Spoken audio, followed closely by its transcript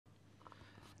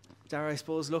Dara, I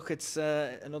suppose, look, it's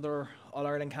another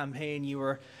All-Ireland campaign. You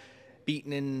were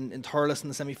beaten in Thurles in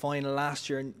the semi-final last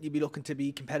year, and you'd be looking to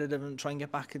be competitive and try and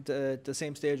get back at the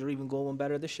same stage or even go one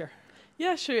better this year.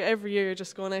 Yeah, sure. Every year,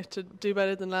 just going out to do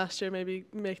better than last year, maybe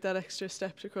make that extra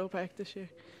step to Croke Park this year.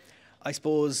 I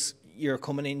suppose you're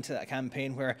coming into a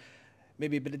campaign where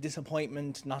maybe a bit of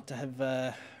disappointment not to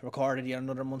have recorded yet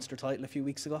another Munster title a few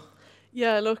weeks ago.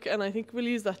 Yeah, look, and I think we'll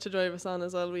use that to drive us on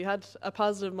as well. We had a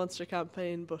positive Munster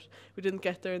campaign, but we didn't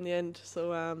get there in the end.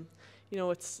 So, you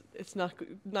know, it's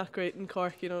not great in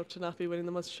Cork, you know, to not be winning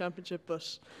the Munster Championship,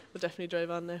 but we'll definitely drive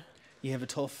on there. You have a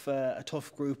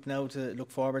tough group now to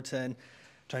look forward to and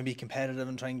try and be competitive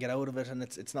and try and get out of it. And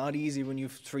it's not easy when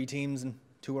you've 3 teams and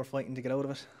 2 are fighting to get out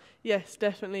of it. Yes,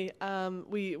 definitely.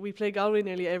 We play Galway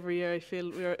nearly every year. I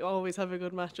feel we always have a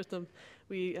good match with them.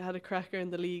 We had a cracker in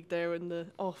the league there in the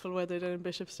awful weather down in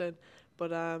Bishopstown.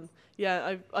 But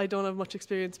yeah, I don't have much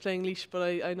experience playing Laois, but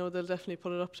I know they'll definitely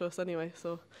put it up to us anyway.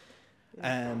 So,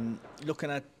 yeah. Looking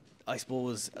at, I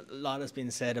suppose, a lot has been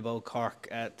said about Cork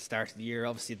at the start of the year.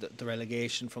 Obviously, the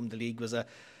relegation from the league was a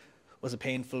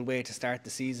painful way to start the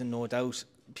season, no doubt.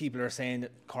 People are saying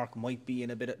that Cork might be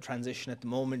in a bit of transition at the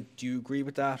moment. Do you agree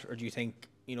with that, or do you think,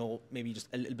 you know, maybe just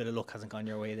a little bit of luck hasn't gone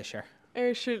your way this year?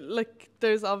 Sure, like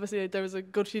there was a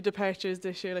good few departures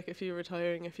this year, like a few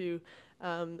retiring, a few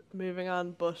moving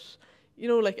on. But you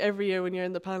know, like every year when you're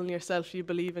in the panel yourself, you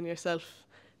believe in yourself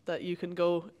that you can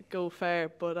go far.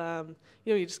 But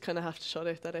you know, you just kind of have to shut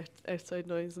out that outside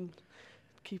noise and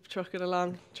keep trucking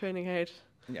along, training hard.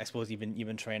 I suppose you've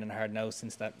been training hard now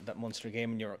since that Munster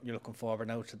game, and you're looking forward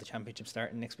now to the championship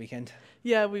starting next weekend.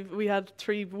 Yeah, we had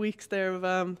 3 weeks there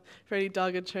of very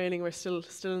dogged training. We're still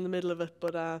in the middle of it,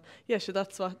 but yeah, sure,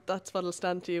 that's what'll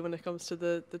stand to you when it comes to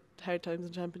the hard times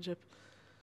in championship.